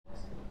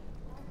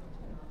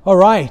All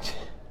right.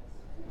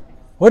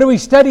 What are we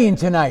studying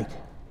tonight?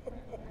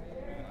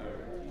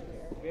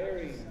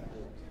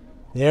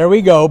 There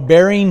we go,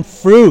 bearing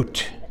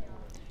fruit.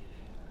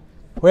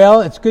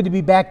 Well, it's good to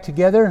be back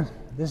together.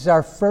 This is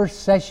our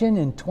first session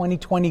in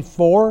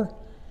 2024.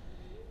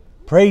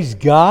 Praise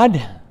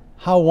God.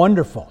 How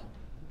wonderful.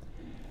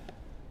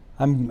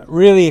 I'm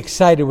really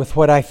excited with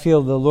what I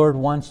feel the Lord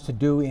wants to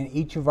do in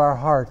each of our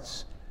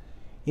hearts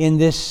in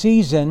this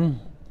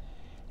season,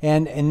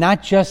 and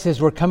not just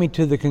as we're coming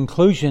to the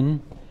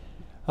conclusion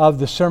of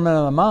the Sermon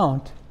on the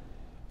Mount,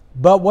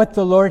 but what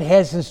the Lord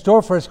has in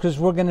store for us, because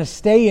we're going to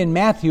stay in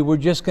Matthew. We're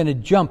just going to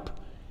jump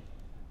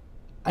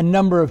a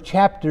number of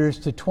chapters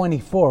to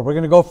 24. We're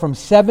going to go from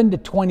 7 to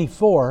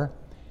 24,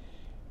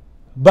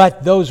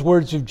 but those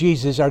words of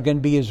Jesus are going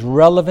to be as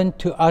relevant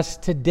to us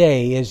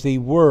today as they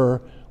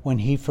were when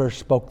He first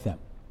spoke them.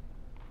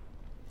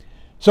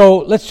 So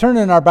let's turn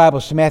in our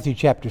Bibles to Matthew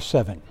chapter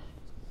 7.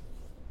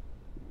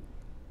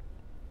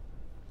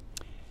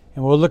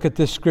 And we'll look at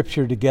this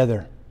scripture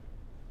together.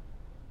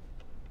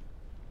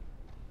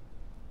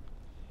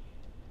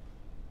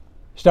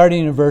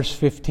 Starting in verse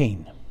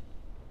 15.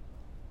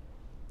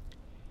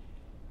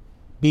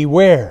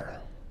 Beware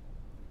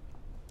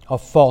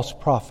of false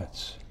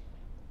prophets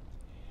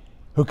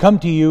who come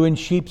to you in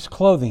sheep's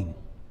clothing,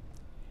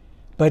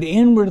 but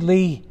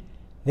inwardly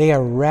they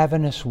are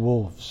ravenous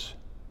wolves.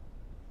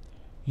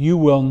 You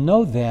will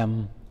know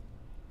them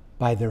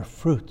by their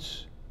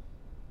fruits.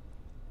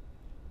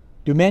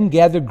 Do men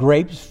gather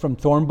grapes from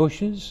thorn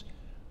bushes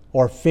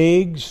or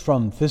figs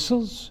from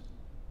thistles?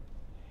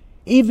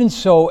 Even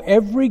so,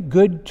 every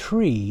good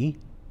tree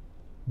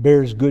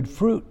bears good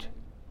fruit,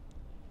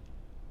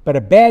 but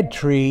a bad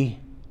tree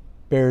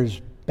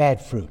bears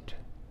bad fruit.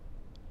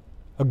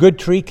 A good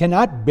tree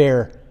cannot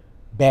bear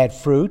bad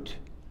fruit,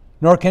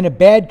 nor can a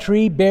bad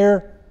tree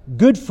bear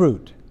good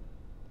fruit.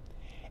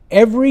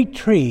 Every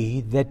tree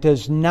that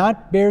does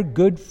not bear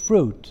good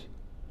fruit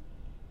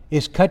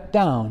is cut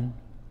down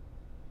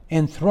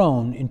and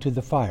thrown into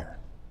the fire.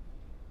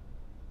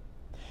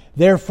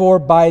 Therefore,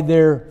 by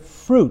their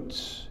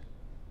fruits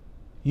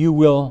you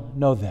will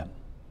know them.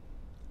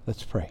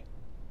 Let's pray.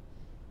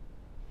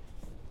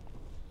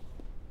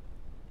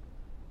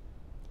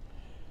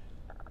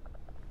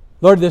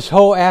 Lord, this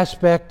whole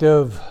aspect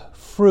of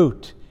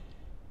fruit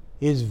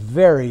is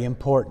very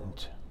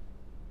important.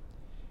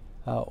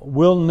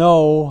 We'll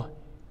know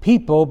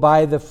people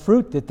by the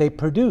fruit that they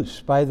produce,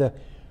 by the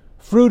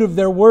fruit of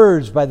their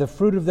words, by the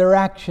fruit of their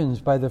actions,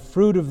 by the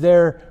fruit of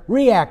their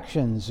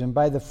reactions, and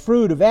by the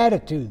fruit of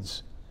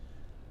attitudes.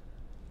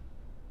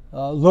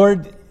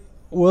 Lord,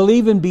 we'll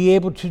even be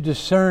able to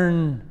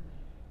discern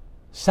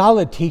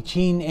solid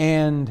teaching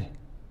and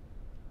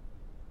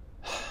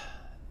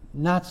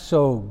not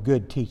so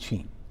good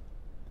teaching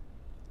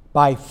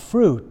by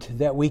fruit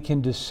that we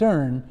can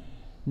discern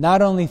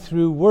not only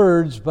through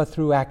words but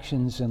through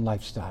actions and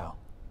lifestyle.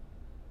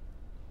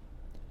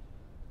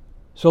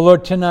 So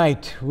Lord,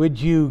 tonight would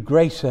you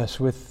grace us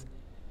with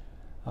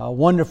a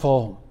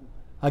wonderful,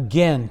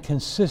 again,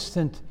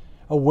 consistent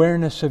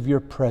awareness of your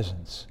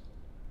presence.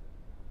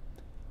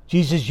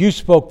 Jesus, you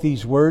spoke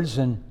these words,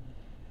 and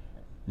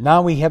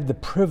now we have the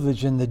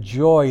privilege and the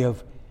joy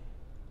of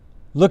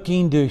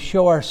looking to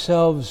show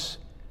ourselves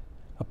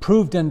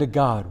approved unto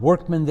God,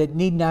 workmen that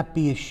need not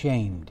be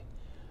ashamed,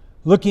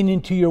 looking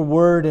into your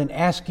word and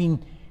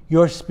asking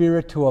your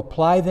Spirit to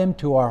apply them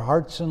to our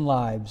hearts and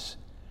lives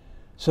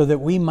so that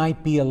we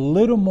might be a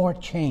little more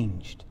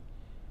changed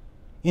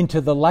into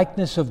the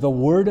likeness of the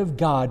Word of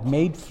God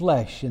made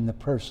flesh in the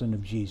person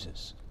of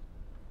Jesus.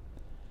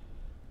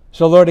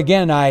 So Lord,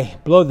 again, I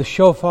blow the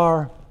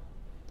shofar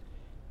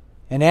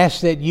and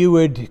ask that you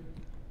would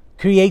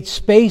create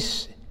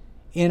space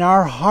in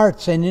our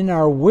hearts and in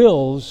our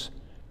wills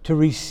to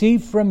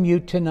receive from you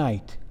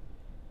tonight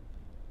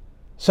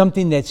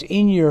something that's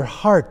in your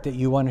heart that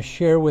you want to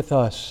share with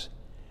us,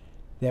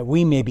 that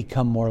we may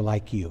become more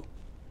like you.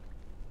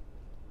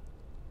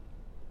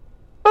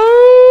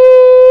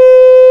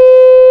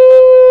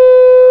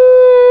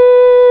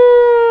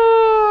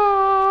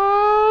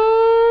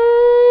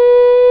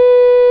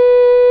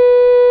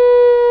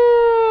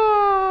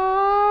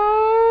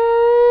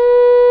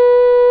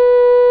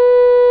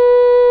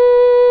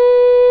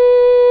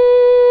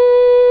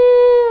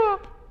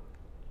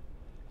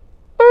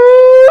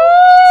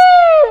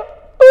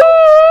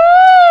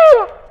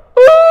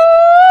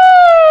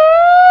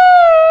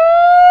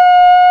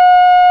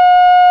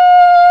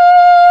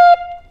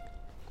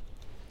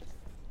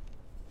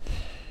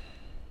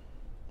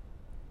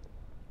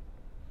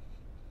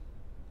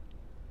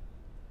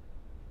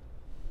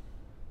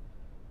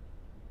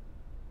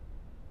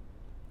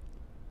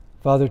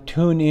 Father,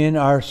 tune in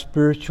our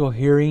spiritual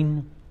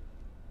hearing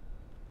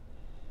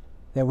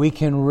that we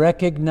can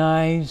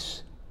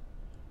recognize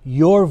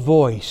your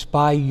voice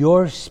by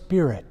your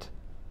Spirit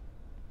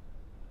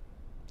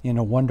in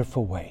a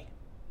wonderful way.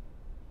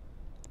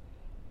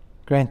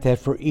 Grant that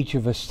for each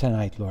of us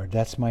tonight, Lord.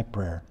 That's my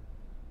prayer.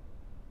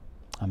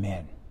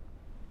 Amen.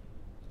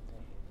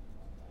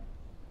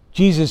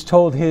 Jesus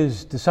told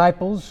his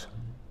disciples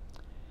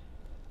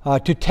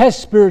to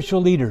test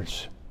spiritual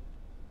leaders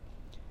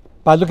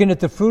by looking at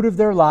the fruit of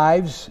their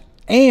lives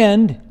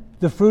and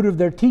the fruit of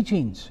their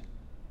teachings.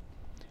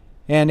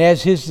 And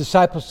as His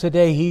disciples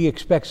today, He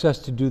expects us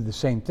to do the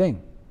same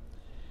thing.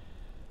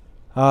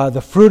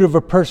 The fruit of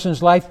a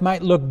person's life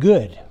might look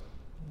good,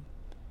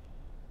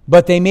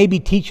 but they may be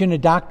teaching a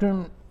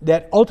doctrine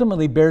that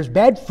ultimately bears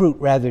bad fruit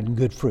rather than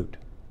good fruit.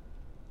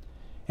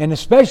 And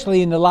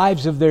especially in the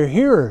lives of their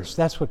hearers,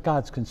 that's what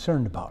God's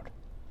concerned about.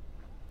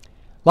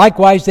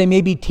 Likewise, they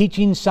may be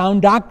teaching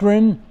sound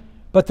doctrine,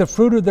 but the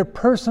fruit of their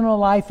personal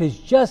life is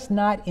just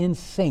not in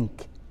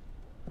sync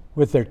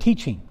with their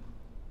teaching.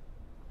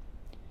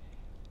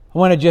 I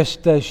want to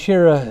just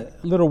share a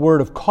little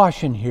word of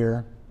caution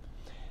here,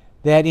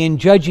 that in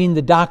judging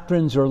the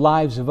doctrines or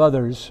lives of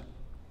others,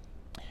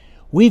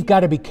 we've got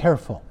to be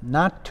careful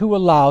not to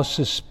allow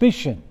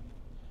suspicion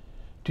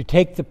to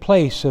take the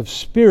place of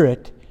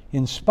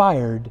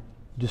Spirit-inspired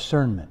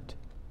discernment.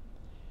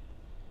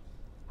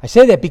 I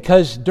say that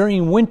because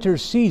during winter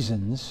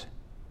seasons,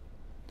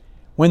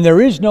 when there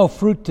is no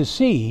fruit to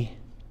see,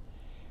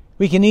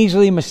 we can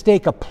easily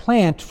mistake a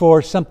plant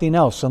for something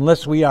else,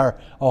 unless we are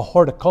a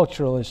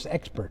horticulturalist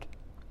expert.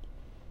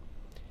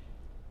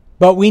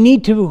 But we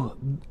need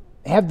to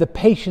have the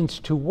patience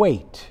to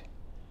wait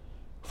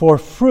for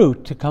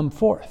fruit to come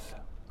forth,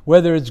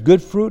 whether it's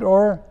good fruit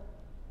or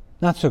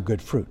not so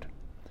good fruit.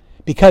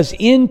 Because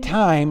in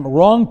time,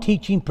 wrong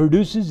teaching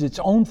produces its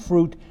own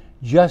fruit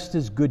just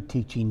as good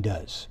teaching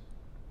does.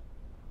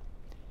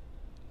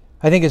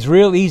 I think it's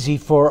real easy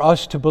for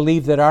us to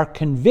believe that our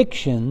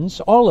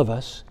convictions, all of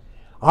us,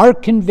 our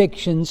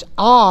convictions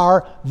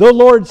are the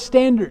Lord's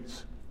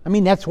standards. I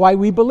mean, that's why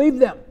we believe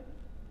them.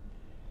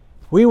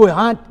 We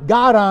want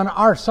God on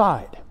our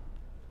side.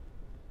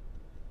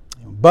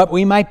 But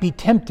we might be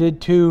tempted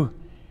to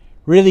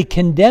really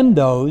condemn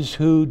those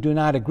who do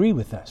not agree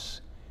with us.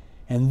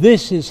 And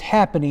this is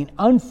happening,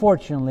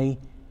 unfortunately,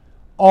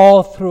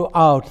 all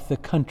throughout the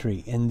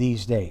country in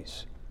these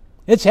days.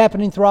 It's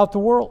happening throughout the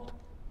world.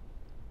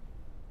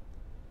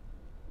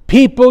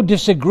 People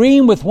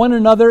disagreeing with one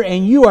another,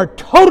 and you are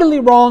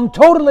totally wrong,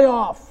 totally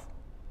off.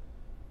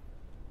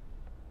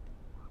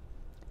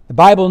 The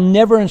Bible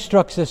never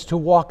instructs us to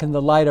walk in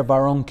the light of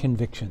our own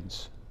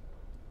convictions,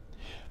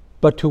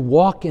 but to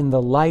walk in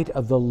the light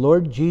of the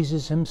Lord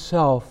Jesus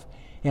Himself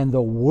and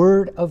the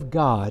Word of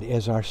God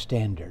as our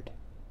standard.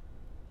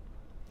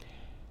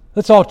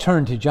 Let's all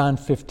turn to John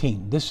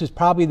 15. This is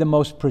probably the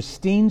most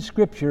pristine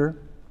scripture,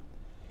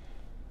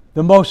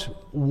 the most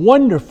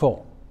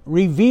wonderful,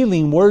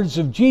 revealing words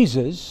of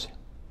Jesus,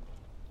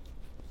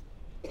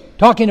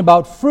 talking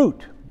about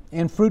fruit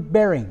and fruit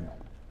bearing.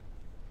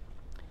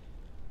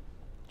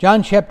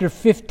 John chapter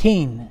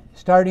 15,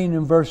 starting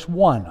in verse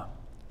 1.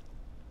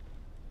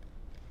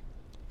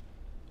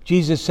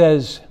 Jesus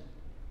says,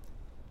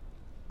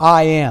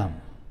 I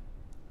am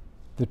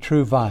the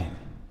true vine,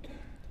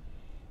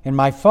 and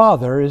my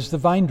Father is the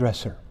vine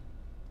dresser.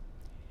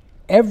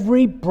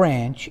 Every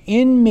branch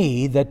in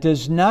me that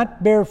does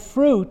not bear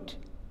fruit,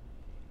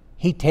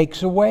 He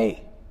takes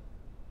away.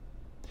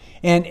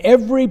 And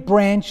every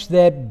branch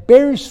that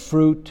bears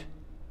fruit,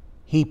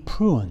 He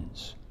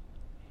prunes,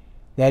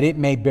 that it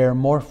may bear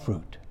more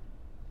fruit.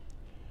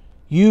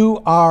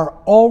 You are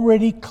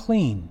already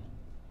clean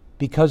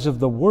because of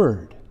the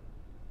word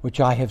which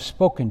I have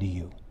spoken to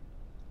you.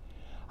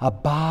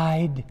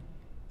 Abide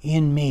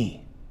in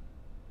me,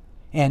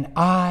 and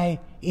I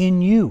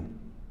in you.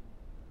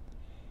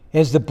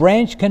 As the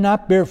branch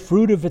cannot bear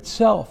fruit of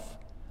itself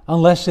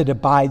unless it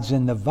abides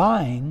in the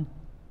vine,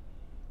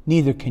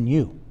 neither can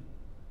you,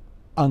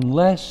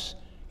 unless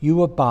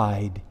you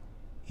abide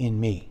in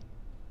me.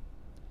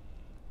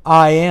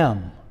 I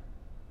am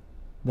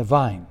the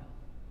vine.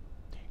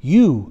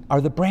 You are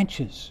the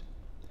branches.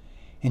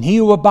 And he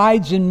who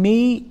abides in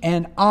me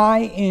and I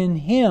in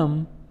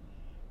him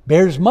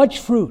bears much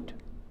fruit.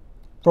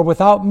 For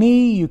without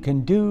me you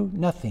can do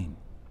nothing.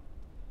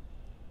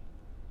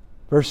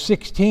 Verse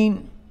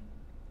 16,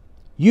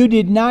 you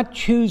did not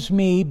choose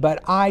me,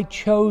 but I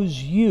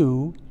chose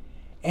you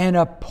and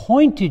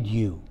appointed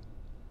you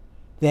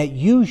that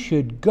you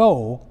should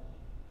go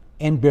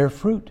and bear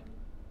fruit,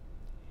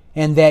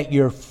 and that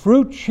your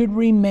fruit should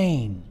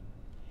remain,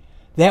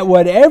 that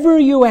whatever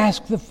you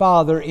ask the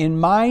Father in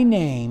my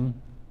name,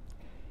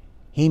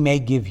 he may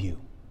give you.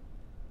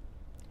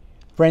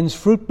 Friends,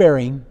 fruit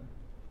bearing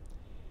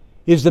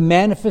is the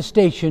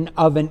manifestation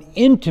of an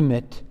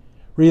intimate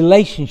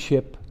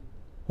relationship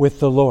with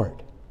the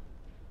Lord.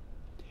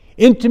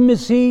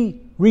 Intimacy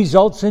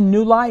results in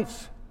new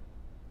life.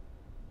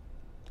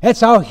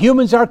 That's how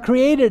humans are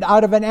created.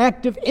 Out of an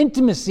act of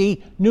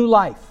intimacy, new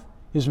life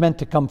is meant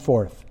to come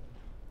forth.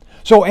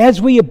 So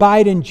as we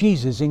abide in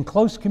Jesus, in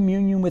close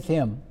communion with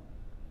him,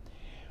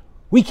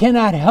 we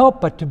cannot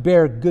help but to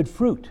bear good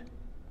fruit,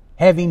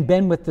 having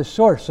been with the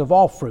source of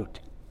all fruit.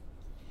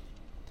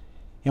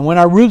 And when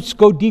our roots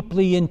go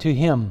deeply into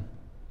him,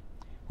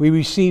 we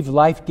receive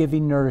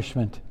life-giving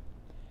nourishment.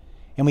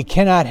 And we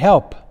cannot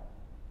help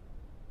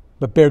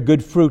but bear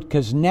good fruit,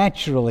 because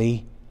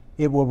naturally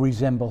it will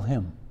resemble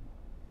him.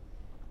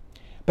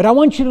 But I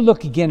want you to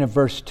look again at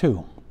verse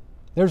 2.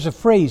 There's a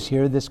phrase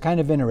here that's kind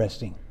of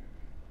interesting.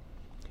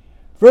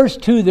 Verse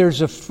 2,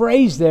 there's a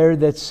phrase there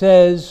that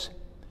says,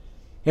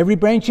 every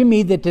branch in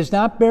me that does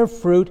not bear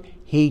fruit,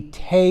 He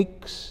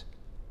takes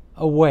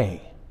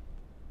away.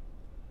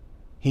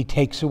 He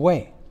takes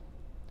away.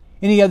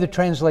 Any other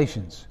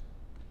translations?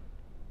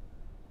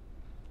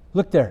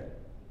 Look there.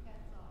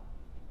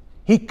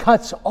 He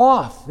cuts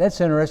off.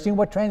 That's interesting.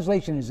 What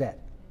translation is that?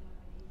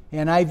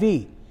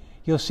 NIV.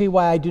 You'll see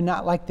why I do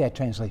not like that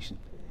translation.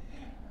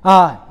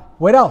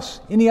 What else?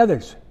 Any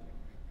others?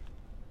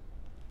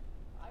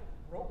 I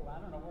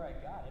don't know where I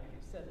got it.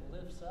 It said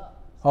lifts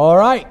up. All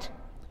right.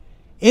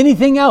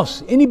 Anything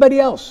else? Anybody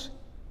else?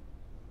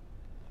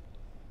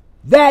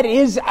 That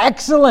is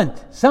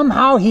excellent.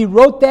 Somehow he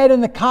wrote that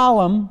in the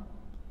column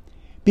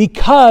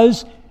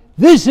because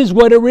this is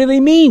what it really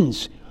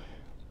means.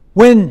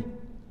 When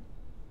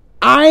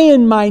I,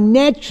 in my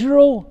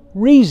natural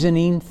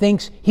reasoning,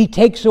 thinks He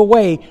takes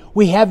away,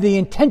 we have the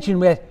intention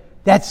with,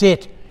 that's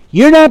it.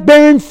 You're not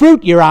bearing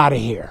fruit, you're out of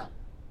here.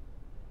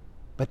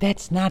 But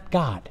that's not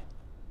God.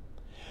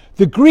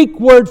 The Greek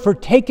word for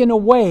taken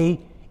away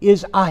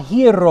is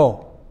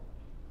ahiro,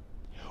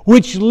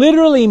 which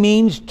literally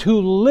means to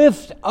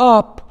lift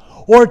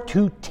up or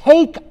to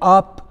take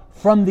up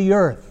from the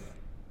earth.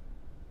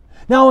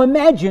 Now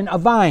imagine a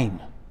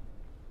vine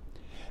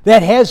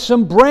that has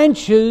some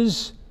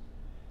branches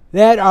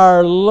that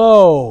are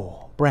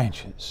low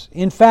branches.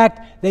 In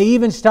fact, they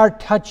even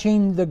start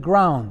touching the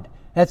ground.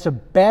 That's a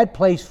bad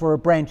place for a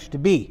branch to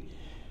be,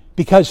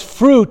 because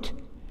fruit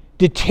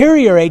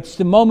deteriorates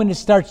the moment it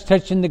starts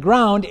touching the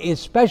ground,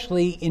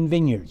 especially in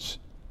vineyards.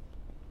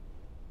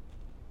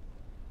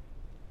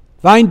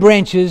 Vine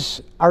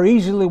branches are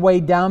easily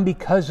weighed down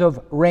because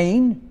of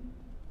rain,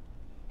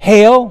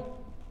 hail,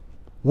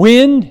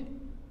 wind,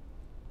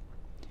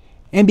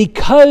 and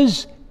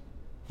because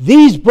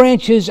these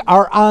branches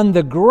are on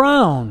the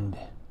ground,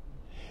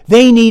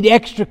 they need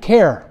extra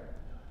care.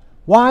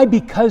 Why?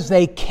 Because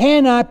they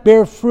cannot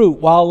bear fruit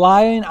while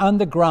lying on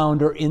the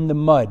ground or in the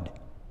mud.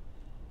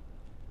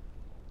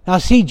 Now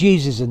see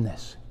Jesus in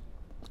this.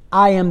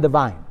 I am the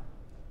vine.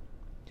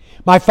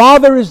 My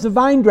Father is the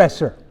vine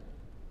dresser.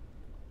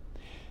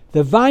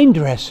 The vine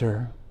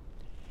dresser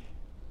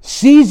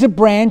sees a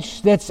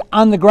branch that's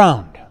on the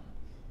ground.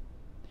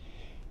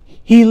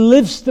 He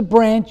lifts the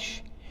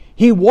branch.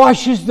 He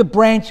washes the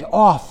branch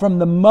off from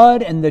the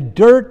mud and the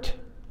dirt.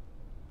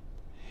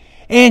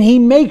 And he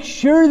makes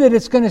sure that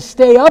it's going to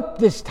stay up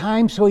this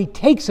time, so he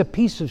takes a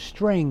piece of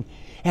string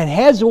and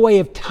has a way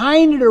of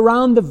tying it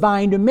around the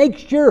vine to make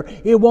sure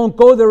it won't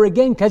go there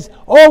again, because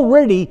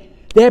already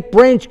that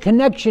branch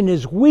connection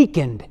is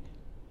weakened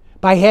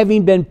by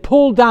having been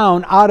pulled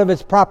down out of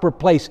its proper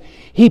place.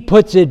 He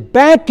puts it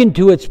back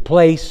into its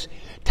place,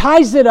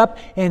 ties it up,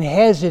 and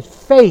has it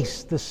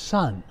face the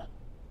sun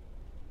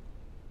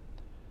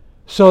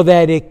so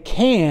that it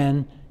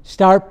can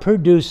start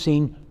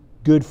producing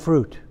good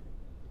fruit.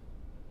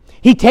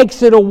 He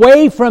takes it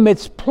away from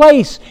its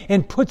place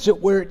and puts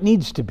it where it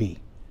needs to be.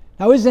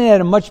 Now, isn't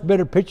that a much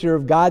better picture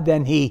of God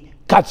than He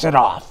cuts it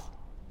off?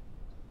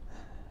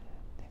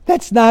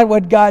 That's not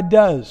what God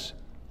does.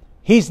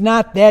 He's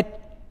not that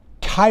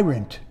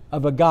tyrant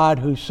of a God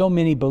who so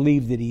many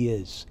believe that He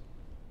is.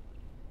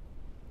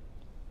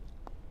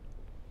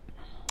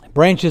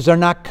 Branches are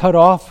not cut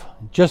off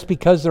just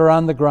because they're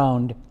on the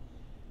ground.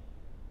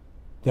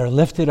 They're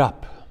lifted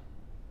up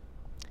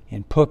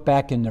and put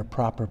back in their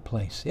proper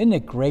place. Isn't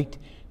it great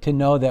to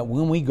know that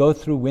when we go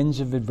through winds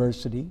of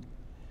adversity,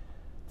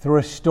 through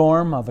a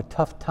storm of a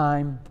tough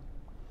time,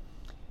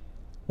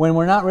 when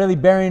we're not really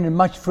bearing as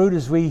much fruit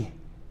as we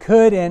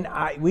could, and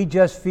we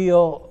just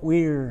feel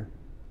we're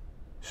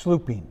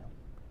slooping,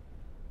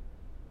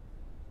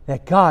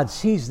 that God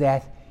sees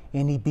that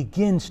and He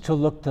begins to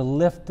look to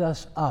lift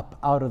us up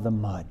out of the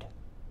mud,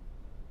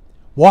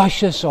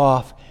 wash us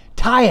off,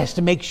 tie us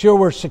to make sure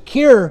we're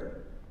secure.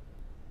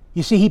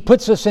 You see, He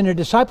puts us in a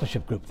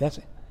discipleship group.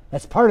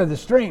 That's part of the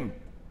string.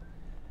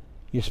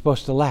 You're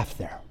supposed to laugh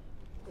there.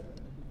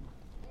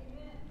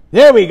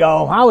 There we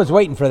go. I was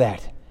waiting for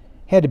that.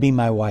 Had to be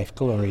my wife.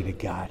 Glory to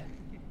God.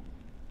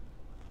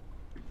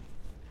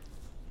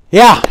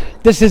 Yeah,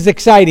 this is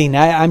exciting.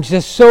 I'm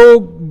just so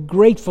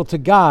grateful to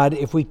God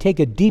if we take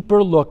a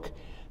deeper look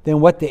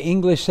than what the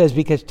English says,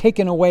 because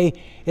taken away,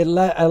 it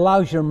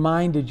allows your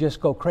mind to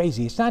just go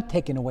crazy. It's not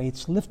taken away,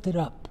 it's lifted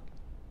up,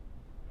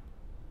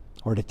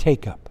 or to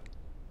take up.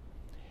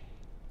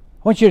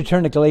 I want you to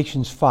turn to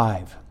Galatians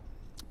 5.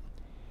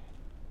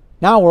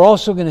 Now we're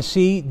also going to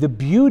see the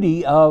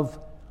beauty of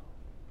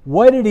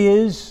what it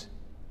is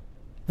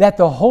that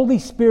the Holy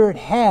Spirit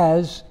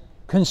has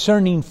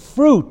concerning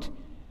fruit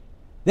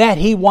that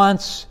He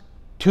wants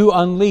to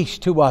unleash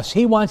to us.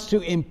 He wants to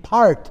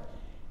impart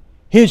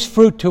His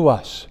fruit to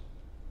us.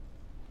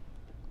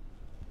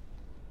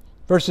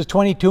 Verses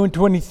 22 and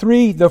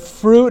 23, the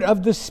fruit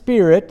of the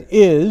Spirit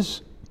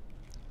is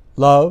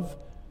love,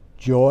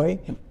 joy,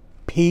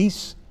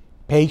 peace,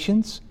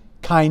 patience,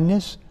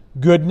 kindness,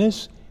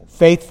 goodness,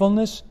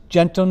 faithfulness,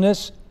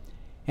 gentleness,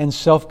 and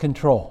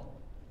self-control.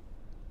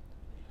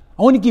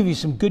 I want to give you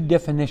some good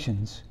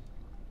definitions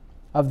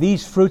of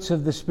these fruits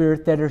of the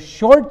Spirit that are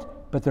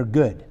short, but they're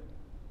good.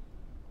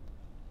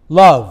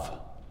 Love.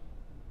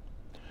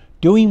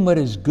 Doing what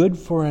is good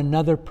for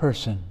another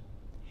person,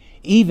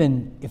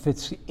 even if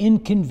it's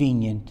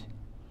inconvenient,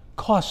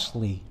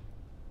 costly,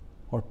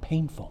 or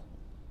painful.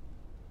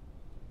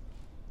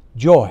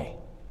 Joy.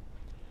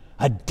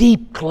 A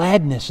deep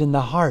gladness in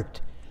the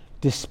heart,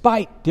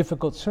 despite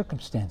difficult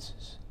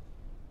circumstances.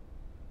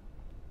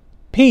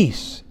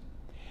 Peace.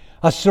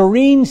 A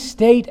serene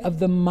state of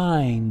the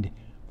mind,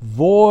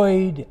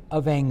 void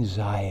of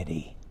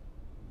anxiety.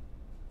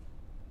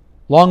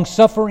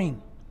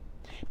 Long-suffering,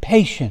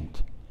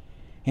 patient,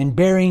 and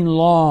bearing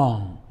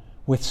long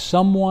with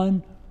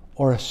someone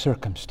or a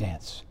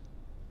circumstance.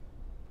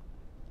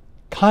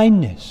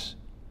 Kindness,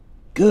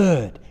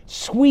 good,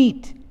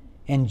 sweet,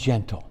 and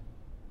gentle.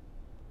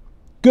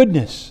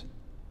 Goodness,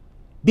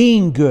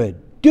 being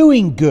good,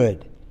 doing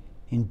good,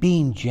 and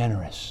being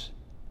generous.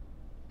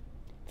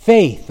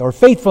 Faith or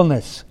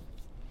faithfulness,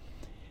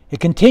 a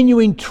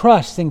continuing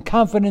trust and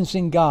confidence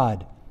in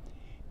God,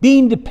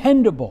 being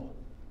dependable,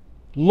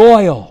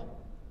 loyal,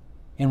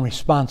 and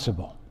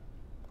responsible.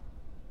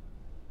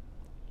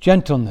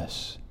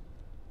 Gentleness,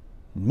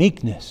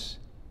 meekness,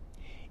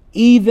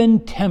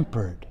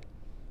 even-tempered,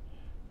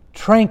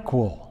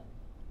 tranquil,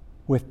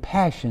 with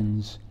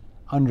passions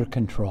under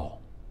control.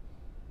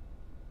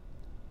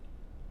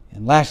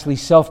 And lastly,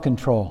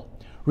 self-control,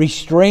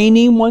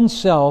 restraining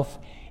oneself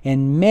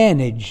and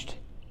managed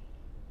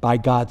by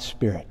God's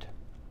Spirit.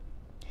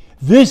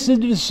 This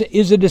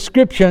is a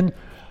description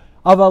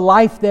of a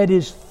life that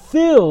is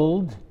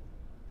filled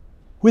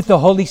with the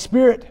Holy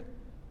Spirit.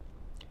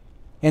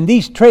 And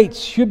these traits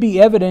should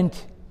be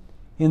evident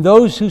in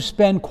those who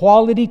spend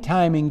quality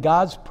time in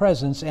God's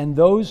presence and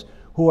those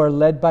who are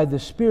led by the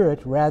Spirit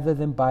rather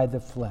than by the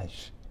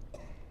flesh.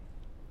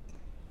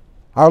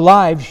 Our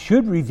lives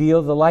should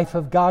reveal the life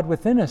of God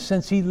within us,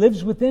 since He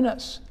lives within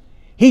us.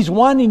 He's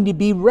wanting to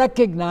be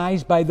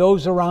recognized by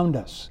those around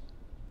us.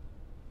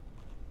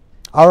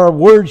 Our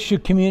words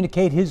should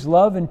communicate His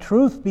love and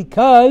truth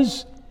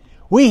because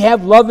we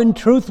have love and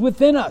truth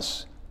within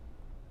us.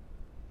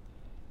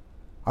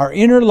 Our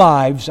inner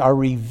lives are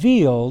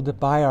revealed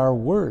by our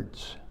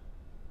words.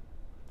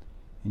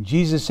 And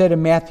Jesus said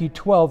in Matthew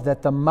 12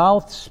 that the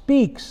mouth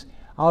speaks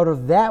out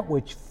of that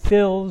which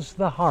fills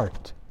the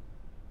heart.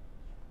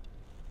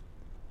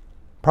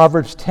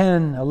 Proverbs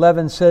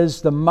 10:11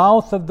 says, "The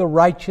mouth of the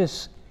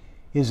righteous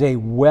is a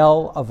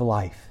well of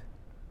life."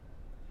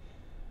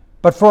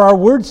 But for our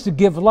words to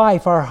give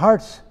life, our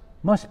hearts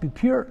must be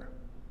pure.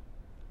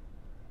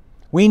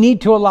 We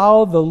need to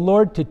allow the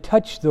Lord to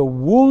touch the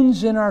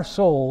wounds in our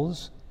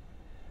souls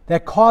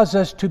that cause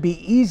us to be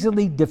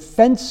easily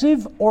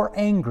defensive or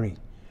angry.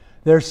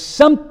 There's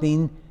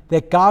something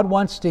that God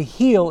wants to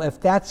heal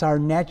if that's our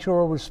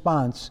natural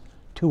response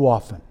too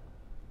often.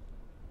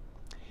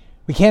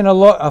 We can't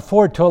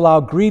afford to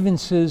allow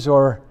grievances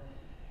or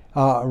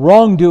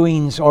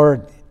wrongdoings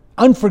or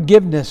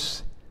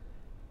unforgiveness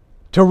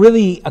to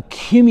really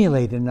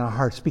accumulate in our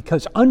hearts,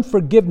 because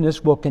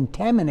unforgiveness will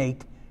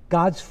contaminate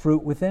God's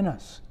fruit within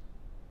us.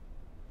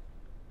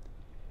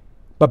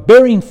 But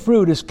bearing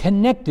fruit is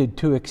connected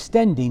to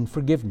extending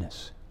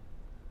forgiveness,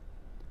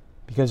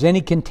 because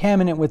any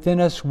contaminant within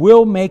us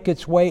will make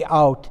its way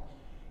out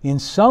in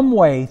some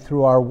way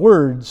through our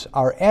words,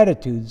 our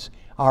attitudes,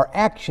 our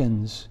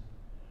actions,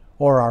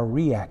 or our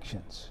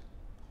reactions.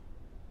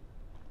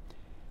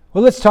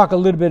 Well, let's talk a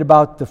little bit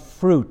about the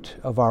fruit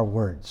of our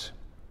words.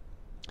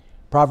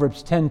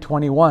 Proverbs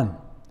 10:21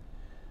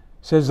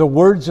 says, "The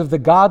words of the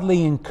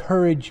godly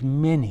encourage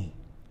many."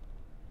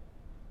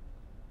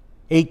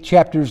 8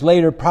 chapters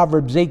later,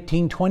 Proverbs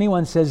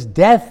 18:21 says,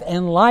 "Death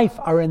and life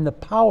are in the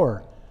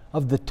power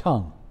of the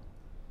tongue,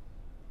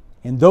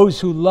 and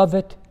those who love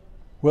it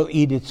will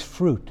eat its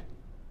fruit."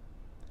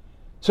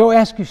 So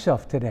ask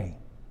yourself today,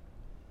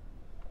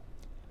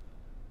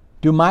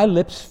 do my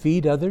lips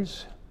feed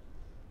others?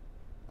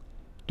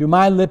 Do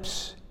my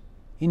lips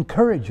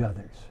encourage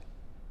others?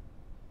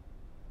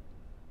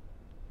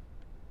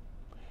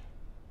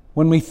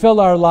 When we fill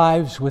our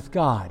lives with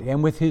God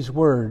and with His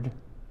Word,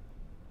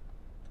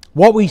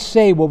 what we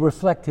say will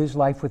reflect His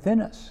life within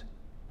us.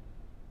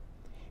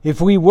 If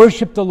we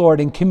worship the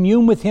Lord and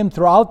commune with Him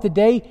throughout the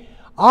day,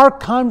 our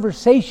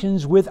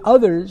conversations with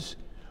others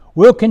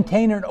will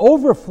contain an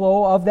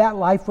overflow of that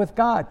life with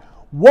God.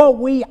 What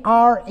we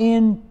are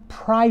in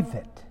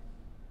private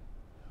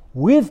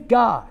with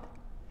God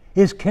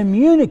is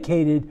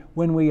communicated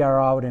when we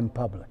are out in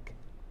public.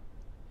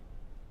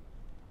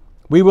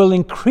 We will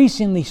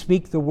increasingly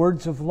speak the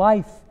words of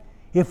life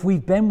if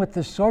we've been with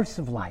the source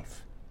of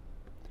life.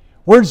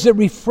 Words that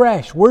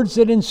refresh, words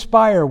that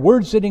inspire,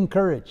 words that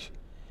encourage.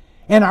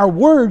 And our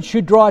words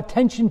should draw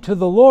attention to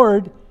the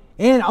Lord,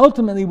 and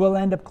ultimately will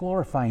end up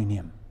glorifying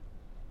Him.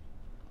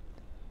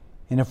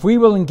 And if we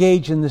will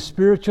engage in the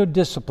spiritual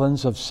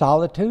disciplines of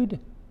solitude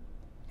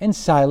and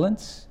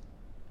silence,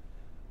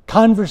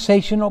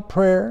 conversational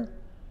prayer,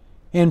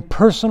 and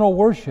personal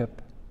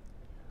worship,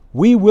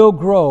 we will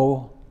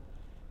grow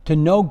to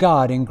know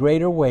God in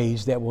greater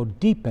ways that will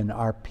deepen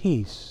our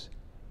peace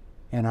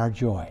and our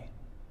joy.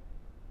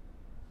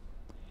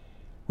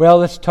 Well,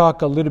 let's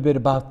talk a little bit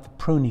about the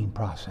pruning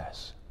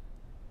process.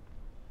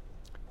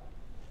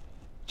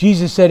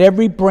 Jesus said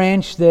every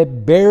branch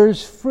that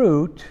bears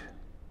fruit,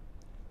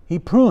 He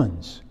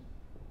prunes,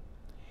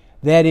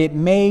 that it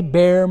may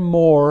bear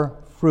more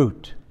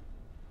fruit.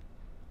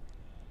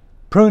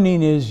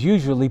 Pruning is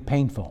usually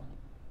painful.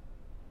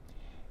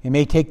 It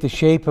may take the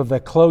shape of a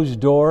closed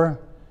door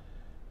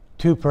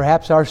to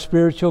perhaps our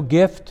spiritual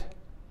gift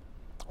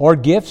or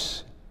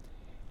gifts.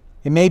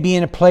 It may be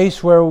in a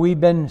place where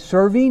we've been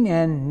serving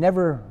and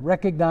never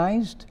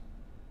recognized.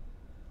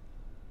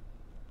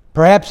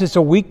 Perhaps it's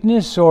a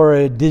weakness or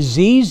a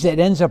disease that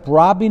ends up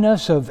robbing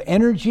us of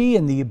energy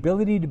and the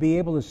ability to be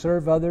able to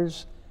serve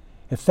others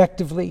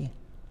effectively.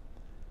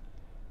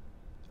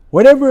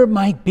 Whatever it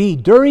might be,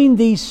 during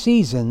these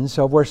seasons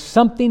of where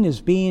something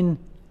is being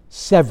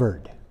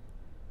severed,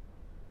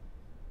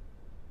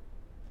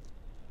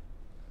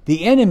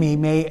 the enemy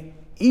may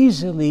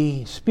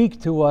easily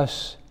speak to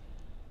us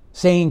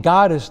saying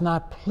God is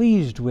not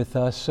pleased with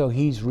us, so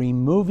He's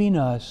removing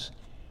us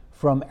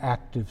from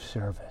active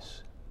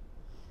service.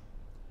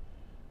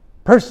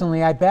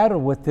 Personally, I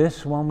battled with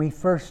this when we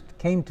first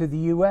came to the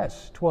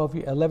U.S.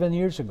 11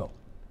 years ago.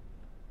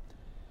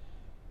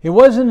 It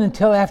wasn't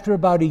until after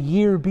about a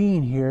year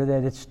being here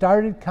that it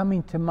started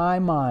coming to my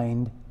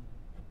mind,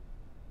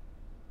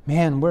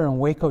 man, we're in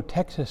Waco,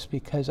 Texas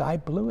because I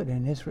blew it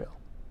in Israel.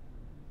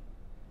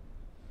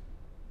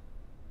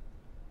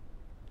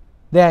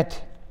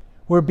 That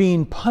we're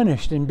being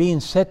punished and being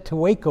sent to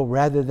Waco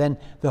rather than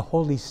the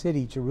holy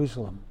city,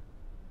 Jerusalem.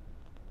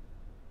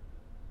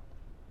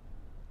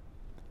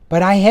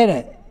 But I had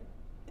to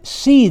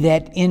see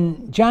that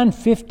in John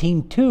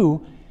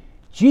 15:2,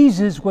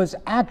 Jesus was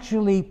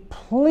actually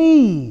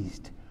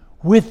pleased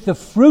with the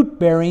fruit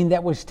bearing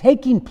that was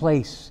taking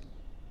place.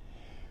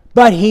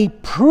 But He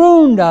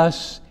pruned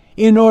us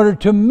in order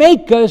to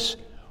make us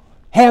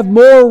have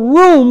more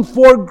room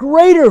for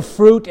greater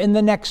fruit in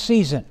the next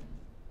season.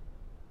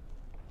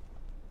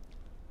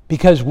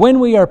 Because when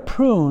we are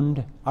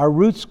pruned, our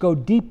roots go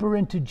deeper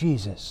into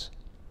Jesus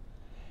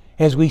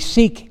as we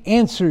seek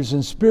answers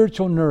and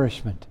spiritual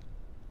nourishment.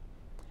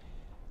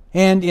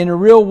 And in a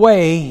real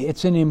way,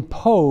 it's an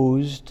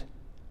imposed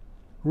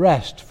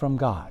rest from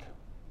God.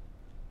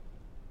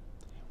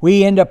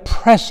 We end up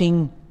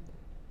pressing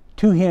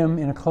to Him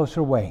in a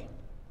closer way.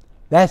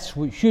 That's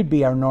what should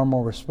be our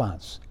normal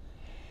response.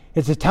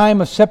 It's a time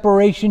of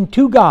separation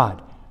to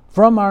God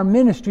from our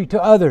ministry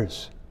to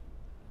others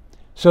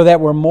so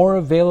that we're more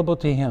available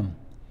to Him.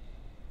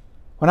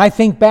 When I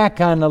think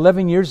back on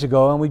 11 years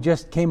ago, and we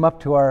just came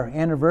up to our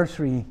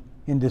anniversary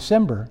in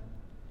December,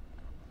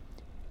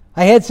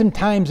 I had some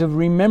times of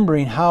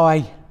remembering how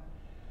I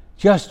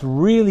just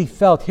really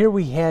felt. Here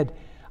we had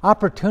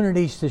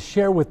opportunities to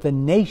share with the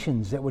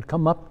nations that would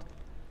come up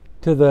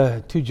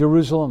to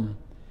Jerusalem.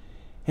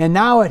 And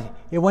now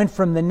it went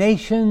from the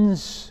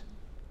nations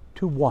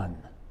to one,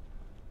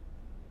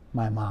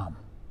 my mom.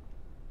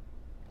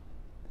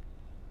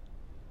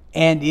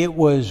 And it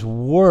was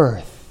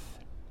worth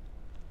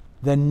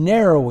the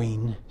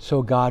narrowing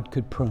so God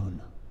could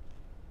prune.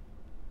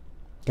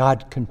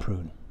 God can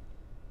prune.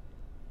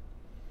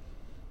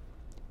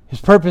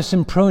 His purpose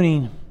in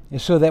pruning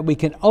is so that we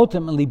can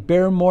ultimately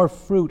bear more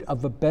fruit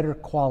of a better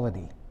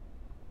quality.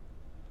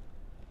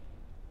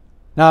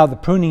 Now, the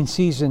pruning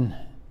season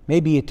may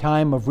be a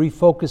time of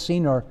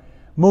refocusing or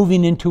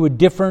moving into a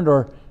different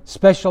or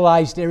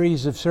specialized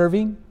areas of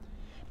serving.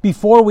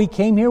 Before we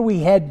came here, we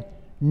had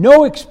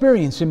no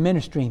experience in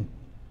ministering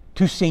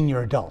to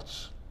senior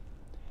adults.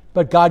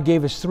 But God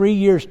gave us 3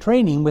 years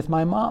training with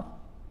my mom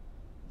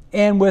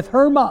and with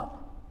her mom.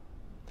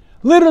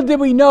 Little did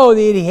we know that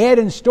He had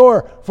in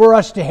store for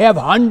us to have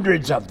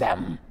hundreds of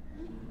them.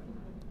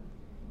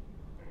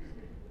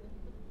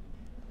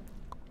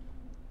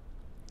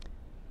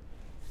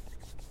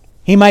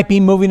 He might be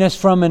moving us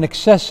from an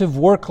excessive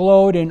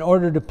workload in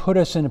order to put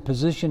us in a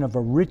position of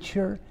a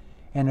richer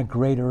and a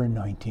greater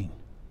anointing.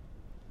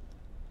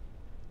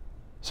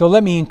 So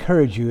let me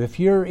encourage you, if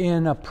you're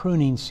in a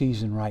pruning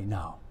season right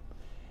now,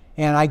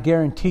 and I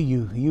guarantee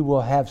you, you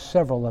will have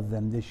several of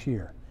them this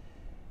year,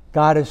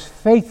 God is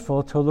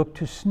faithful to look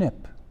to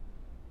snip.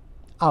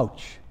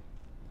 Ouch.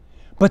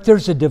 But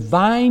there's a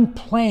divine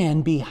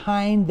plan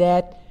behind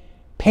that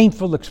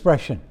painful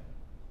expression.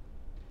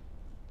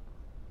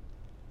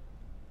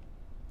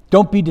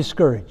 Don't be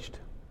discouraged.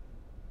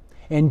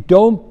 And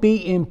don't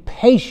be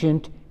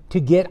impatient to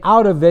get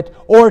out of it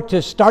or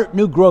to start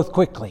new growth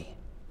quickly.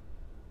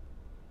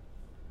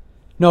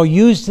 No,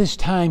 use this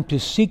time to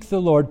seek the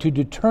Lord, to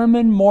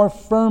determine more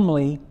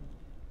firmly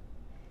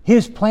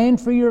His plan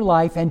for your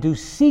life and to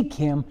seek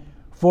Him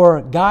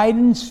for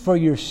guidance for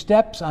your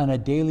steps on a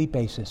daily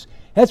basis.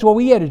 That's what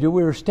we had to do.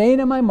 We were staying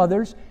at my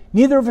mother's.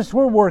 Neither of us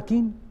were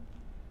working.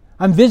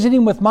 I'm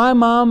visiting with my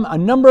mom a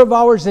number of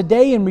hours a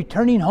day and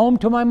returning home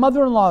to my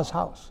mother-in-law's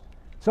house.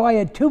 So I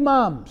had 2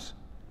 moms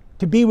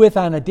to be with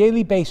on a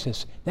daily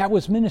basis. That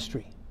was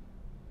ministry.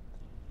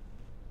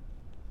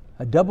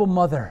 a double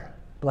mother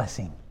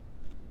blessing.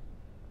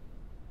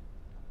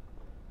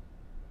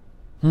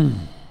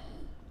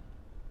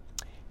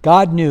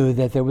 God knew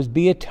that there would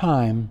be a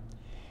time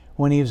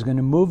when He was going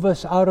to move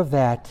us out of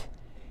that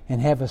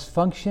and have us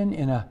function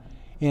in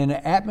an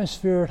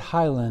atmospheric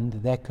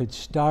highland that could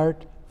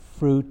start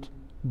fruit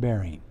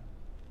bearing.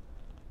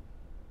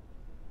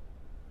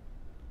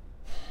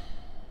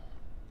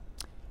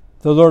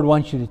 The Lord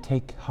wants you to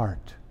take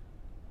heart.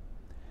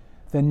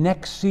 The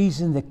next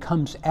season that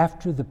comes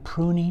after the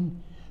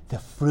pruning, the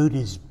fruit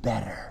is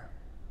better.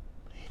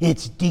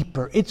 It's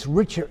deeper, it's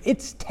richer,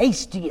 it's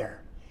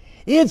tastier.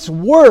 It's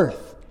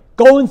worth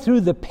going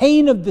through the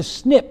pain of the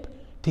snip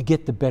to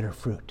get the better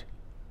fruit.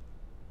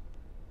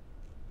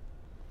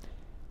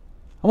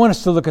 I want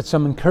us to look at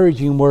some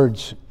encouraging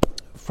words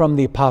from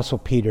the Apostle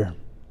Peter.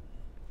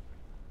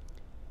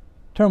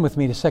 Turn with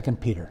me to 2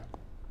 Peter.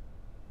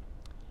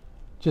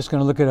 Just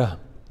going to look at a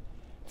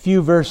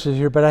few verses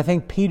here, but I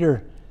think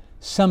Peter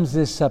sums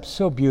this up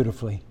so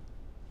beautifully.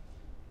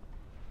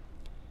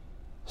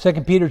 2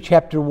 Peter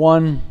chapter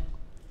 1,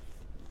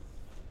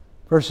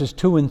 verses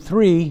 2 and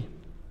 3.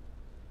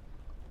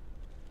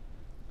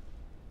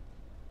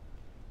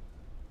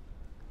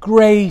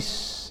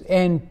 Grace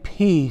and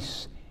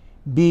peace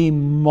be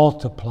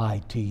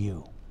multiplied to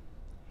you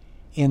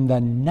in the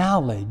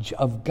knowledge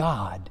of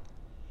God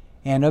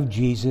and of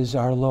Jesus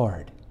our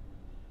Lord,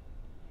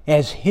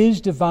 as His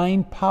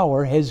divine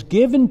power has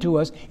given to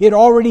us, it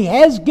already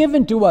has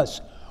given to us,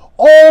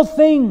 all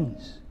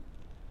things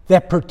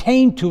that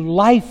pertain to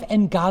life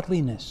and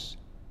godliness,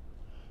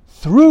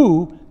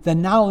 through the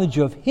knowledge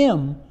of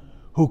Him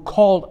who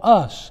called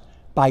us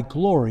by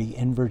glory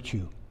and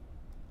virtue.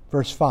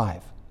 Verse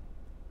 5.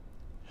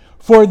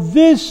 For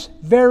this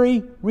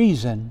very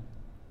reason,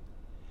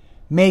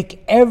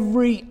 make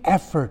every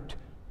effort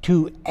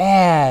to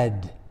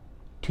add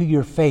to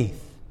your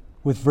faith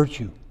with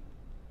virtue,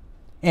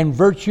 and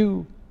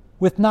virtue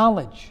with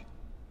knowledge,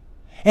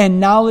 and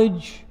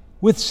knowledge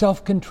with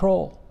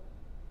self-control,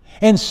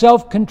 and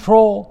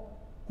self-control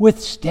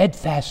with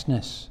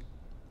steadfastness,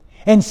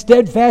 and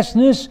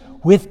steadfastness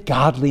with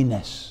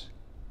godliness,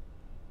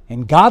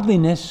 and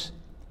godliness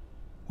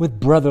with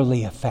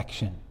brotherly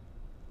affection,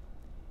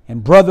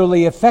 and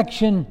brotherly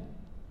affection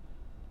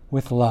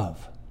with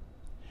love.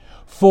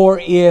 For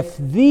if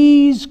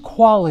these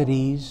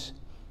qualities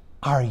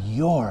are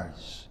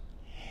yours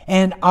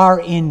and are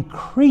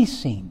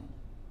increasing,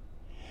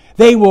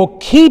 they will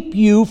keep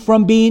you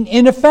from being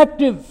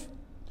ineffective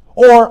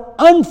or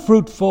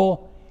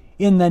unfruitful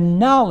in the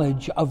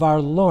knowledge of our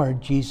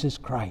Lord Jesus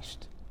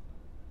Christ.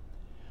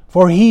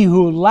 For he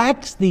who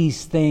lacks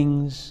these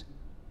things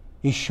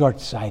is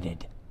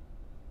short-sighted,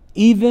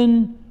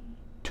 even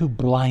to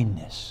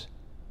blindness,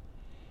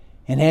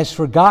 and has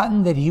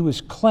forgotten that he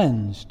was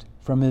cleansed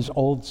from his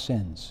old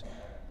sins.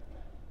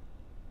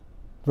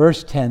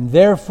 Verse 10,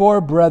 therefore,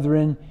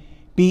 brethren,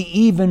 be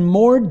even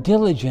more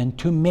diligent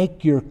to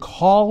make your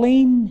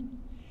calling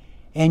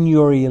and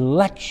your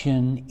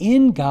election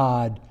in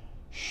God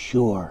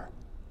sure.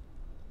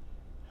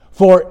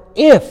 For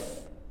if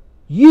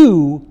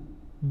you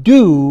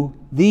do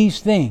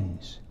these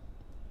things,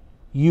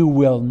 you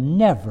will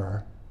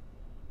never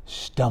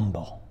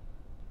stumble.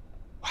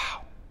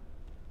 Wow.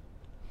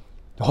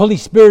 The Holy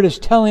Spirit is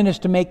telling us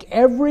to make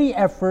every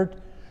effort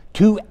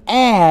to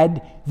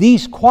add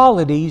these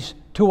qualities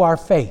to our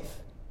faith.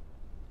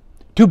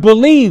 To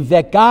believe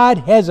that God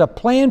has a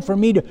plan for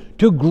me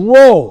to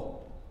grow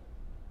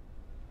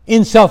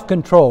in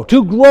self-control,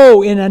 to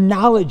grow in a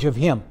knowledge of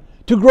Him,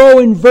 to grow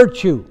in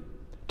virtue,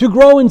 to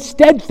grow in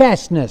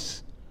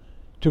steadfastness,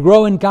 to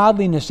grow in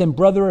godliness and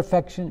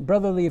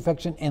brotherly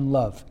affection and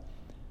love.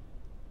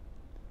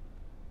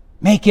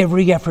 Make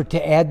every effort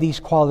to add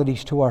these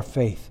qualities to our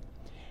faith.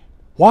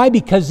 Why?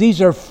 Because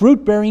these are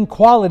fruit-bearing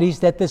qualities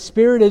that the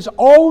Spirit has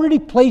already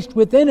placed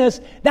within us.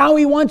 Now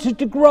He wants it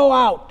to grow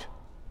out.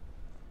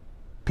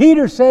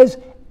 Peter says,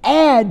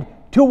 add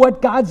to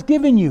what God's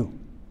given you.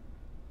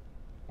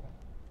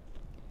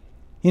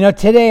 You know,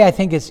 today I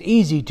think it's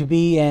easy to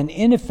be an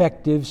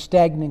ineffective,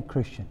 stagnant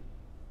Christian.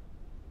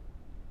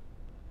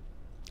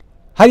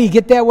 How do you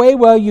get that way?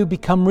 Well, you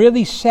become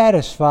really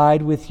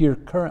satisfied with your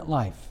current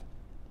life.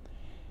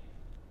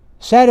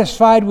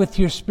 Satisfied with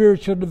your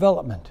spiritual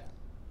development.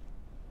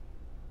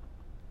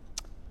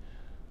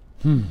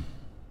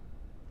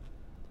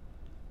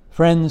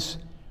 Friends,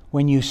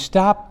 when you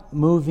stop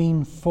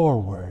moving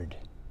forward,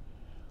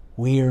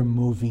 we are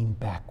moving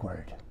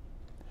backward.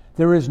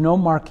 There is no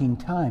marking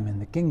time in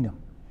the kingdom.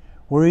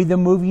 We're either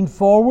moving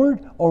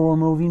forward or we're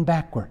moving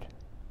backward.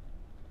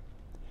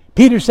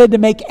 Peter said to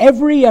make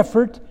every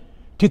effort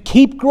to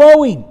keep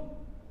growing,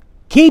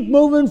 keep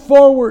moving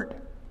forward.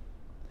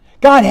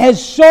 God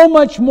has so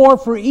much more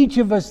for each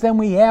of us than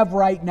we have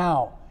right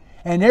now.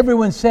 And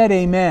everyone said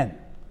amen.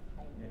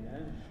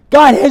 Amen.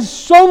 God has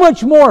so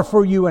much more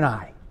for you and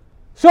I.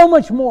 So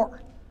much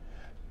more.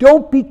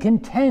 Don't be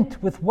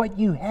content with what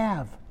you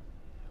have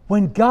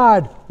when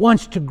God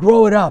wants to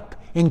grow it up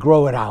and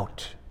grow it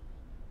out.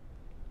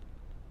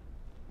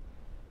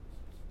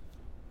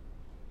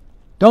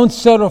 Don't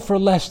settle for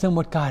less than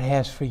what God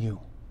has for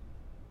you.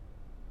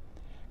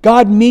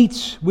 God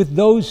meets with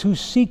those who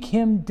seek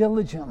Him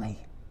diligently.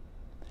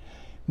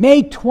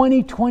 May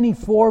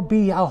 2024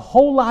 be a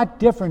whole lot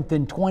different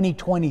than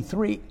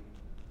 2023.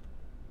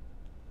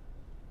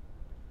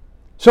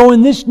 So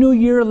in this new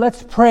year,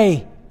 let's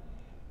pray.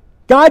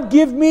 God,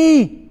 give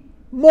me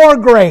more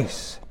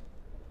grace.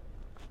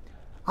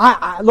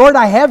 Lord,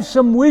 I have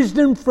some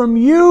wisdom from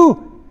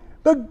you,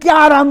 but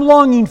God, I'm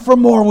longing for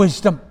more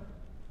wisdom.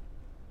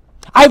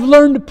 I've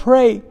learned to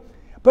pray,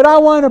 but I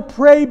want to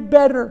pray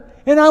better,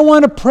 and I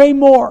want to pray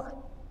more.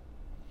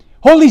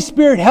 Holy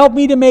Spirit, help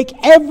me to make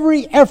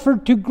every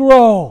effort to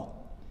grow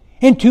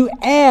and to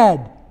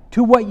add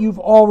to what you've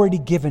already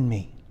given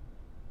me.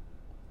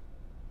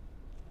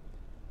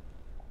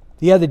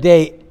 The other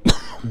day,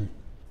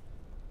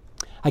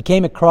 I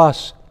came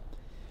across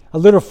a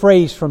little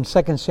phrase from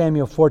 2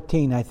 Samuel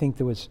 14. I think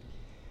there was,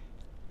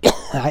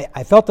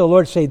 I felt the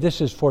Lord say,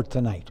 this is for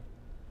tonight.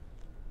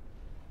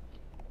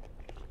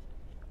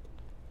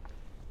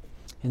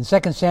 In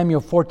 2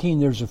 Samuel 14,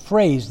 there's a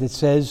phrase that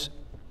says,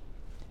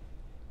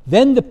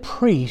 "Then the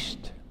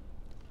priest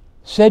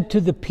said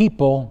to the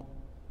people,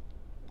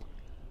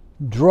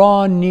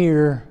 'Draw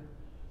near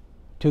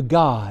to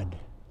God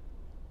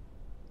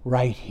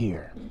right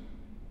here.'"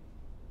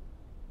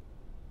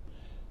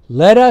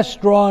 Let us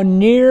draw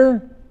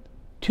near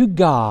to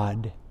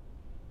God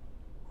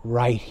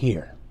right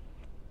here.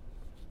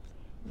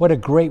 What a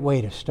great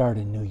way to start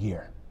a new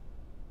year.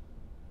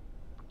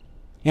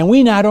 And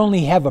we not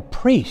only have a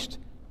priest,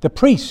 the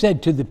priest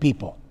said to the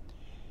people.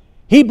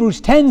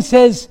 Hebrews 10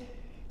 says,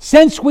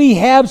 "Since we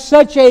have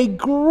such a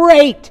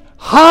great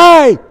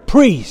high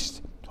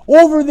priest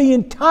over the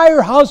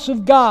entire house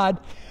of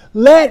God,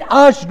 let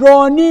us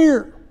draw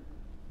near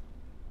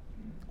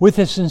with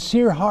a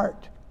sincere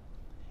heart,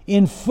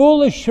 in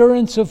full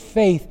assurance of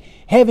faith,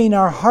 having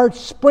our hearts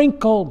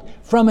sprinkled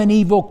from an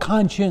evil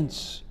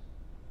conscience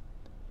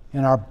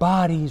and our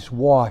bodies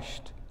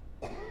washed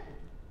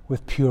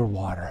with pure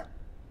water."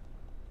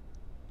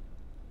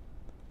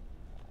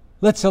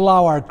 Let's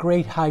allow our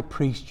great high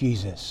priest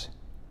Jesus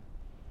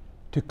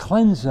to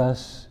cleanse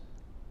us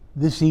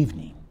this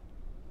evening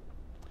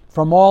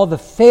from all the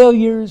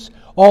failures,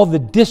 all the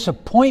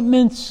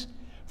disappointments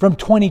from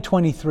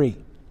 2023.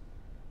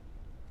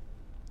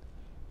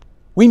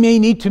 We may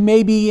need to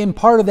maybe, in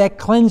part of that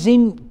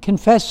cleansing,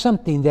 confess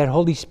something that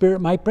Holy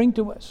Spirit might bring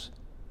to us.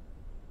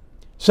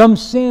 Some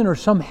sin or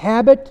some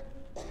habit,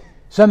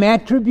 some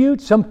attribute,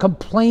 some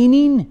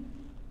complaining.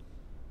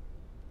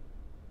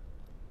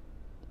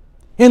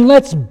 And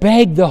let's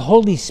beg the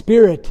Holy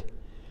Spirit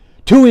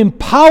to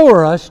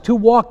empower us to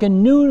walk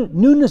in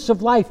newness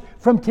of life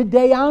from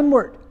today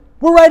onward.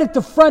 We're right at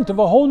the front of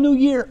a whole new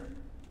year.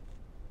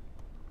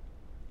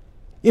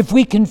 If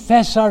we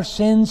confess our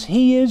sins,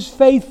 He is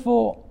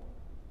faithful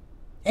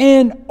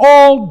and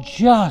all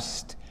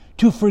just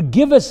to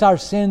forgive us our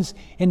sins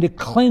and to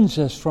cleanse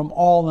us from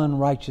all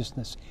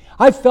unrighteousness.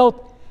 I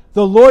felt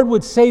the Lord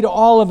would say to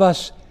all of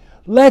us,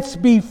 let's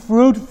be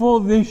fruitful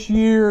this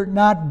year,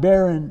 not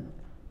barren.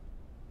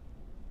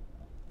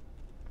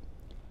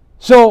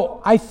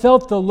 So I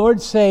felt the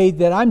Lord say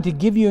that I'm to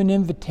give you an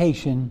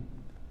invitation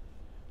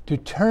to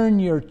turn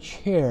your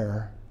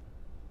chair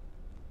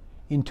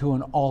into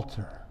an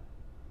altar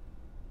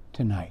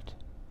tonight.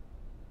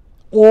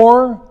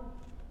 Or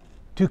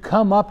to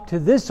come up to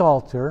this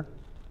altar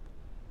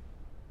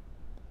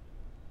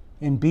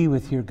and be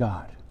with your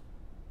God.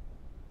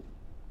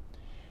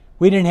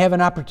 We didn't have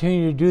an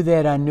opportunity to do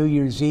that on New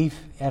Year's Eve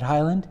at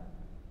Highland,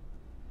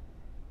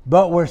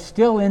 but we're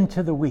still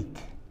into the week.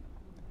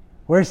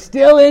 We're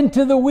still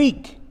into the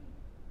week.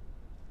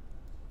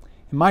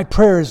 And my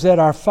prayer is that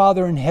our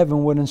Father in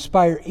heaven would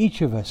inspire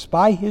each of us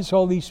by His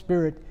Holy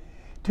Spirit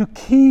to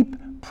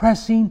keep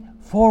pressing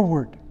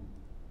forward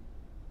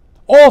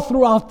all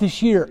throughout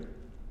this year.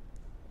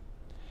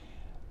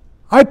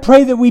 I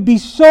pray that we be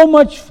so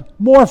much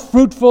more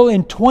fruitful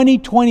in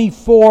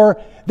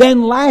 2024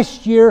 than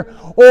last year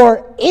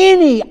or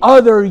any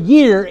other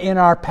year in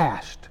our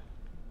past,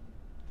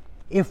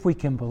 if we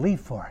can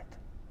believe for it.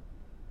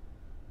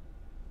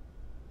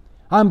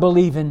 I'm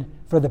believing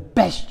for the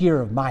best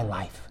year of my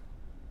life.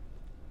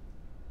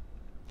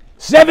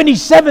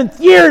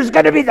 77th year is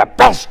going to be the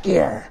best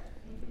year.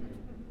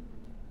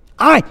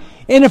 And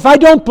if I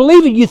don't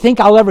believe it, you think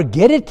I'll ever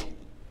get it?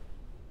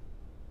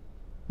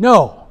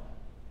 No.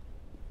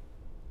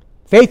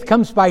 Faith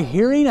comes by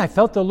hearing. I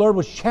felt the Lord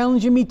was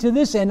challenging me to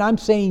this, and I'm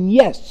saying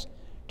yes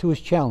to His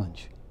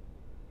challenge.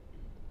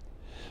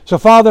 So,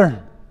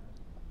 Father,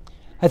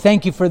 I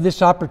thank You for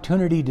this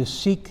opportunity to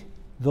seek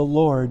the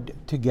Lord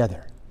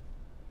together.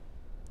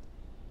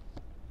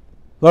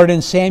 Lord,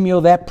 in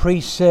Samuel, that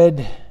priest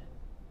said,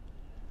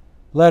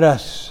 let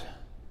us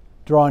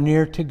draw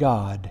near to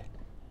God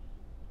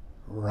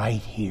right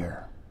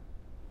here.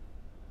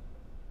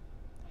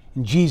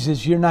 And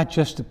Jesus, You're not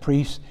just a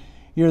priest.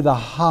 You're the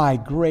high,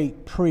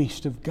 great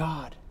priest of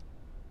God.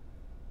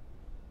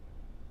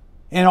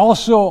 And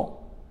also,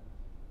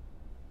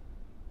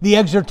 the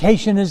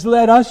exhortation is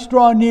let us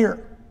draw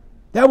near.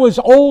 That was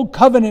old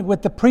covenant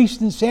with the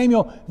priest and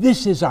Samuel.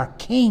 This is our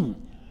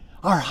king,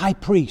 our high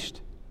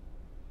priest,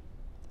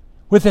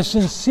 with a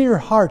sincere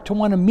heart to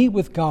want to meet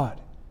with God.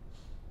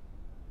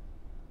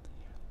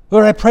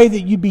 Lord, I pray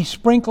that you be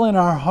sprinkling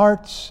our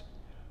hearts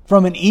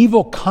from an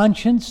evil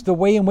conscience, the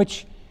way in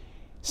which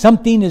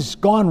something has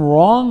gone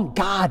wrong.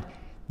 God,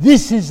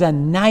 this is a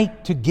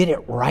night to get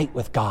it right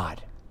with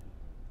God.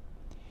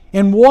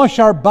 And wash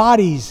our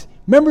bodies,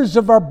 members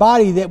of our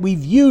body that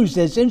we've used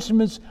as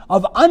instruments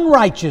of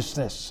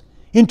unrighteousness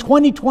in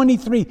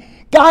 2023.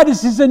 God,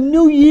 this is a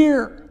new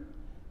year.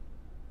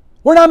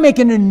 We're not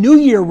making a New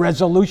Year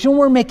resolution.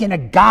 We're making a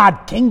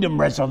God kingdom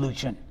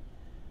resolution.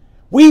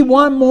 We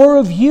want more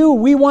of you.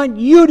 We want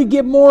you to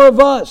get more of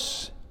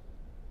us.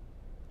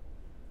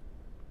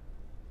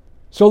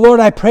 So, Lord,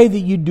 I pray that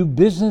you do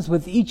business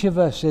with each of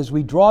us as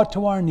we draw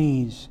to our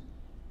knees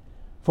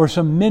for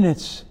some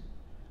minutes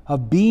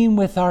of being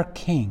with our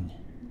King.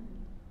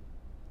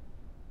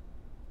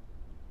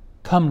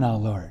 Come now,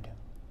 Lord,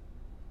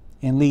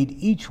 and lead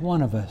each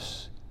one of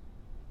us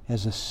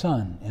as a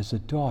son, as a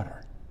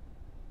daughter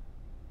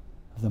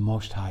of the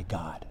Most High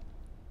God.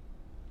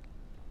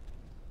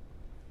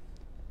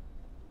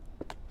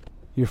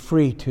 You're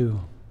free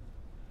to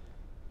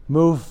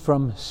move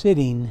from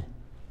sitting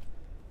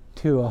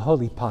to a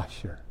holy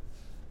posture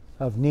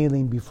of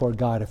kneeling before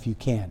God if you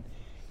can.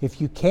 If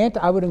you can't,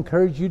 I would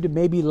encourage you to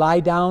maybe lie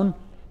down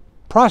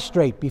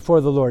prostrate before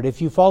the Lord.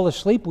 If you fall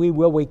asleep, we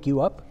will wake you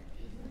up.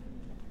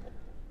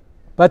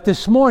 But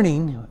this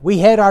morning, we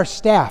had our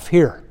staff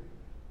here.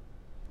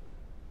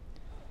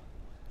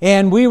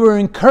 And we were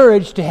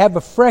encouraged to have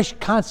a fresh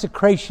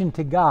consecration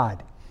to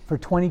God for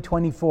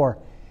 2024.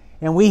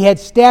 And we had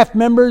staff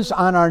members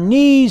on our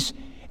knees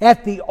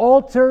at the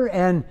altar,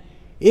 and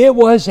it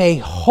was a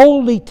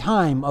holy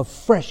time of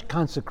fresh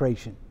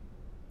consecration.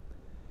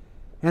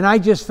 And I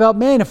just felt,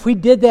 man, if we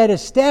did that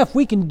as staff,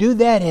 we can do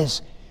that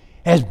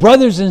as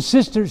brothers and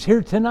sisters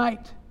here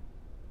tonight.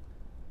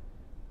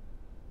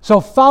 So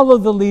follow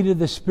the lead of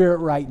the Spirit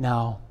right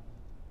now,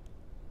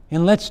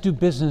 and let's do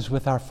business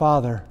with our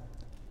Father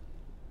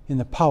in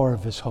the power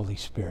of His Holy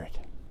Spirit.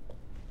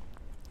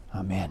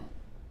 Amen.